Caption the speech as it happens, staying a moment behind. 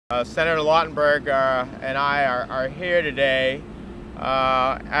Senator Lockerbie and I are here today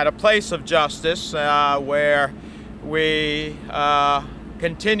at a place of justice where we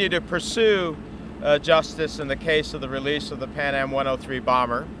continue to pursue justice in the case of the release of the Pan Am 103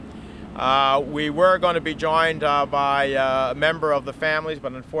 bomber. We were going to be joined by a member of the families,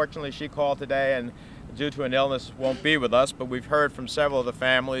 but unfortunately she called today and due to an illness won't be with us, but we've heard from several of the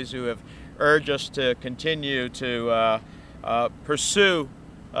families who have urged us to continue to pursue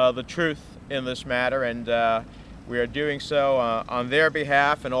the truth in this matter, and we are doing so on their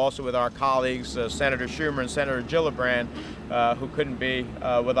behalf and also with our colleagues Senator Schumer and Senator Gillibrand, who couldn't be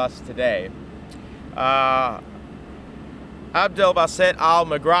with us today. Abdelbasset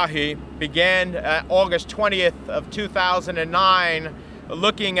al-Megrahi began August 20th of 2009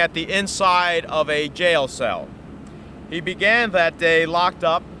 looking at the inside of a jail cell. He began that day locked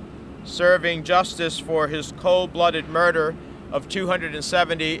up, serving justice for his cold-blooded murder of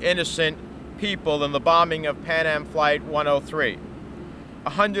 270 innocent people in the bombing of Pan Am Flight 103.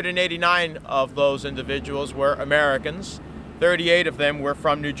 189 of those individuals were Americans, 38 of them were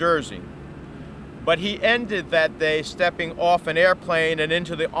from New Jersey. But he ended that day stepping off an airplane and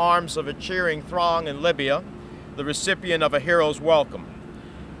into the arms of a cheering throng in Libya, the recipient of a hero's welcome.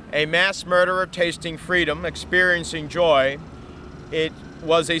 A mass murderer tasting freedom, experiencing joy. It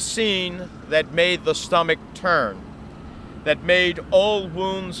was a scene that made the stomach turn, that made old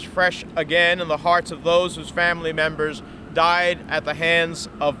wounds fresh again in the hearts of those whose family members died at the hands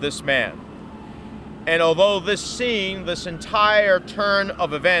of this man. And although this scene, this entire turn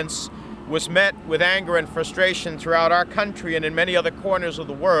of events, was met with anger and frustration throughout our country and in many other corners of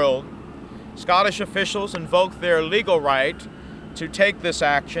the world, Scottish officials invoked their legal right to take this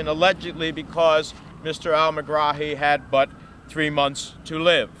action, allegedly because Mr. al-Megrahi had but 3 months to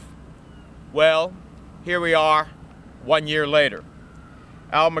live. Well, here we are 1 year later.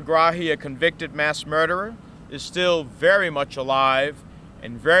 Al-Megrahi, a convicted mass murderer, is still very much alive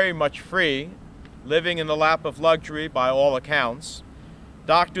and very much free, living in the lap of luxury by all accounts.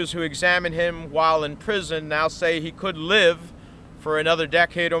 Doctors who examined him while in prison now say he could live for another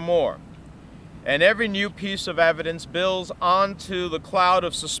decade or more. And every new piece of evidence builds onto the cloud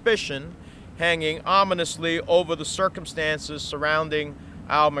of suspicion hanging ominously over the circumstances surrounding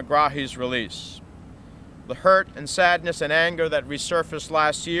al-Megrahi's release. The hurt and sadness and anger that resurfaced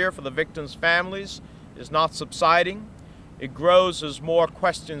last year for the victims' families is not subsiding. It grows as more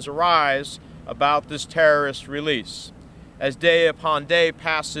questions arise about this terrorist release, as day upon day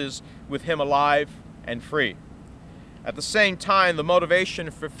passes with him alive and free. At the same time, the motivation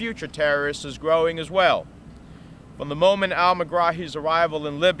for future terrorists is growing as well. From the moment al-Megrahi's arrival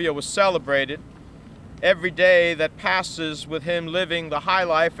in Libya was celebrated, every day that passes with him living the high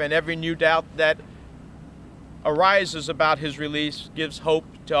life and every new doubt that arises about his release gives hope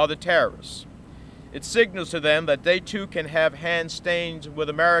to other terrorists. It signals to them that they too can have hands stained with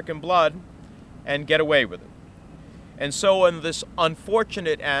American blood and get away with it. And so on this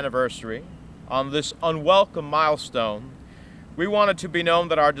unfortunate anniversary, on this unwelcome milestone, we want it to be known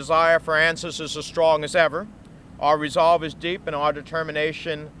that our desire for answers is as strong as ever, our resolve is deep, and our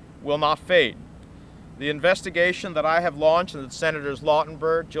determination will not fade. The investigation that I have launched and that Senators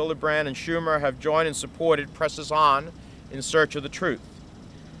Lockerbie, Gillibrand, and Schumer have joined and supported presses on in search of the truth.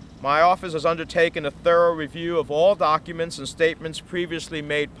 My office has undertaken a thorough review of all documents and statements previously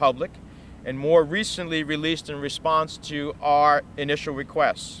made public and more recently released in response to our initial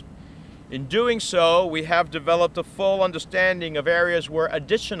requests. In doing so, we have developed a full understanding of areas where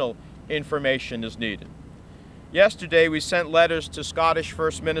additional information is needed. Yesterday, we sent letters to Scottish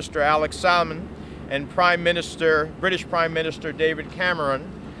First Minister Alex Salmond and British Prime Minister David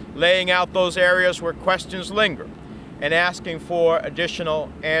Cameron, laying out those areas where questions linger and asking for additional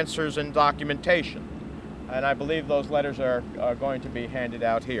answers and documentation. And I believe those letters are going to be handed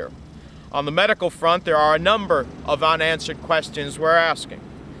out here. On the medical front, there are a number of unanswered questions we're asking.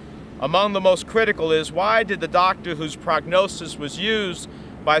 Among the most critical is, why did the doctor whose prognosis was used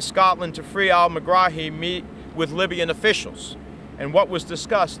by Scotland to free al-Megrahi meet with Libyan officials? And what was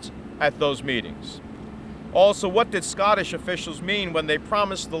discussed at those meetings? Also, what did Scottish officials mean when they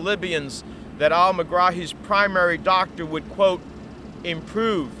promised the Libyans that al-Megrahi's primary doctor would, quote,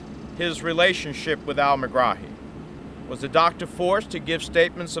 improve his relationship with al-Megrahi? Was the doctor forced to give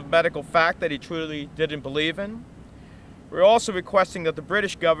statements of medical fact that he truly didn't believe in? We're also requesting that the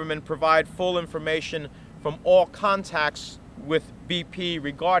British government provide full information from all contacts with BP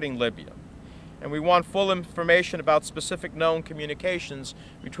regarding Libya. And we want full information about specific known communications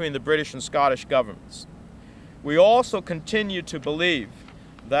between the British and Scottish governments. We also continue to believe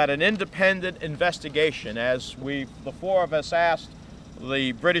that an independent investigation, as the four of us asked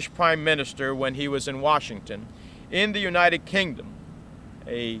the British Prime Minister when he was in Washington. In the United Kingdom,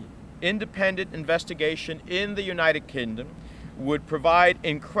 an independent investigation in the United Kingdom would provide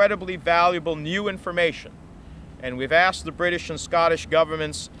incredibly valuable new information. And we've asked the British and Scottish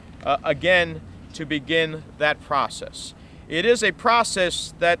governments again to begin that process. It is a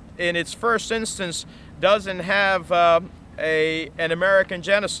process that in its first instance doesn't have an American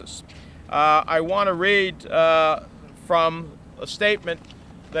genesis. I want to read from a statement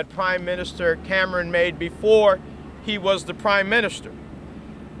that Prime Minister Cameron made before he was the Prime Minister.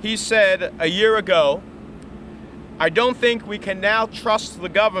 He said a year ago, "I don't think we can now trust the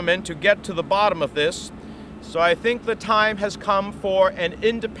government to get to the bottom of this, so I think the time has come for an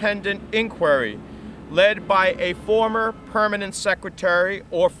independent inquiry led by a former permanent secretary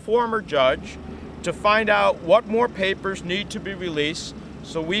or former judge to find out what more papers need to be released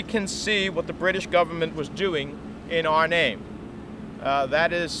so we can see what the British government was doing in our name."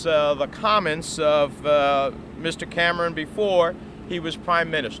 That is the comments of Mr. Cameron before he was Prime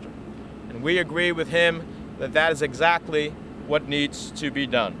Minister. And we agree with him that that is exactly what needs to be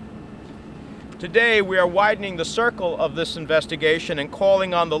done. Today we are widening the circle of this investigation and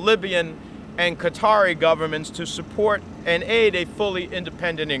calling on the Libyan and Qatari governments to support and aid a fully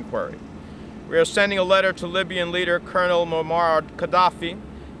independent inquiry. We are sending a letter to Libyan leader Colonel Muammar Gaddafi,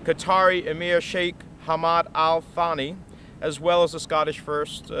 Qatari Emir Sheikh Hamad Al Thani, as well as the Scottish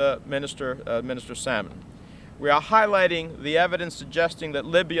First Minister Salmon. We are highlighting the evidence suggesting that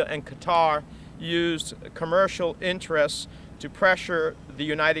Libya and Qatar used commercial interests to pressure the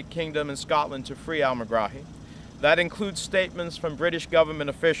United Kingdom and Scotland to free al-Megrahi. That includes statements from British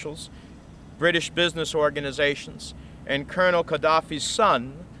government officials, British business organizations, and Colonel Gaddafi's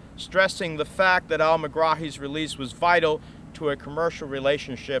son, stressing the fact that al-Megrahi's release was vital to a commercial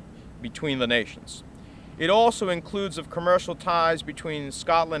relationship between the nations. It also includes of commercial ties between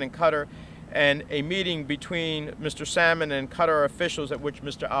Scotland and Qatar and a meeting between Mr. Salmon and Qatar officials at which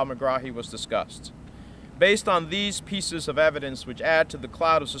Mr. al-Megrahi was discussed. Based on these pieces of evidence, which add to the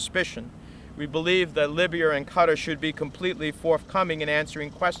cloud of suspicion, we believe that Libya and Qatar should be completely forthcoming in answering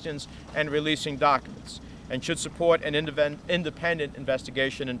questions and releasing documents, and should support an independent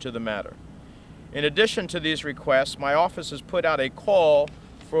investigation into the matter. In addition to these requests, my office has put out a call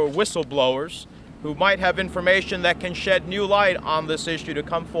for whistleblowers who might have information that can shed new light on this issue to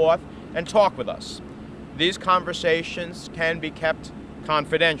come forth and talk with us. These conversations can be kept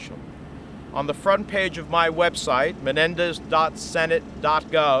confidential. On the front page of my website,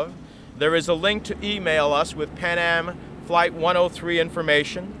 menendez.senate.gov, there is a link to email us with Pan Am Flight 103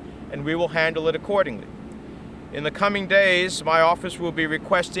 information, and we will handle it accordingly. In the coming days, my office will be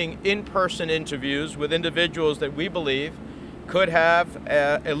requesting in-person interviews with individuals that we believe could have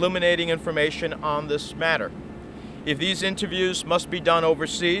illuminating information on this matter. If these interviews must be done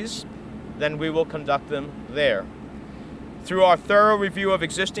overseas, then we will conduct them there. Through our thorough review of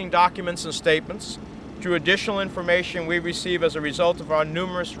existing documents and statements, through additional information we receive as a result of our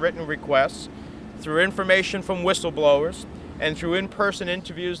numerous written requests, through information from whistleblowers, and through in-person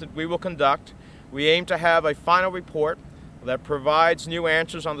interviews that we will conduct, we aim to have a final report that provides new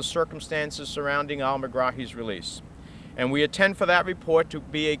answers on the circumstances surrounding al-Megrahi's release. And we intend for that report to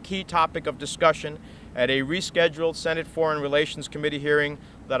be a key topic of discussion at a rescheduled Senate Foreign Relations Committee hearing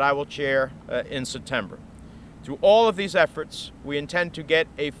that I will chair in September. Through all of these efforts, we intend to get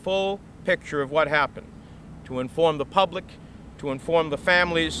a full picture of what happened, to inform the public, to inform the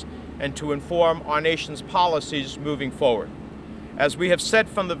families, and to inform our nation's policies moving forward. As we have said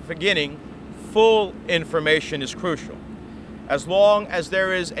from the beginning, full information is crucial. As long as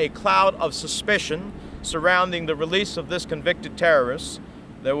there is a cloud of suspicion surrounding the release of this convicted terrorist,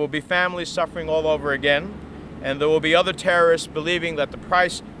 there will be families suffering all over again, and there will be other terrorists believing that the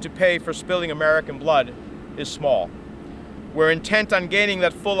price to pay for spilling American blood is small. We're intent on gaining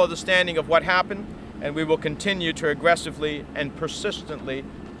that full understanding of what happened, and we will continue to aggressively and persistently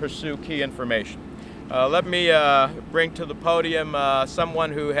pursue key information. Let me bring to the podium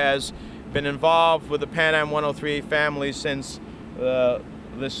someone who has been involved with the Pan Am 103 family since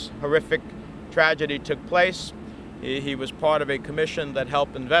this horrific tragedy took place. He was part of a commission that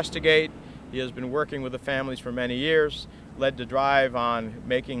helped investigate. He has been working with the families for many years, led the drive on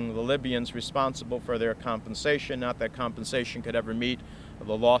making the Libyans responsible for their compensation. Not that compensation could ever meet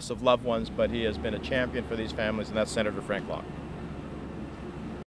the loss of loved ones, but he has been a champion for these families, and that's Senator Frank Locke.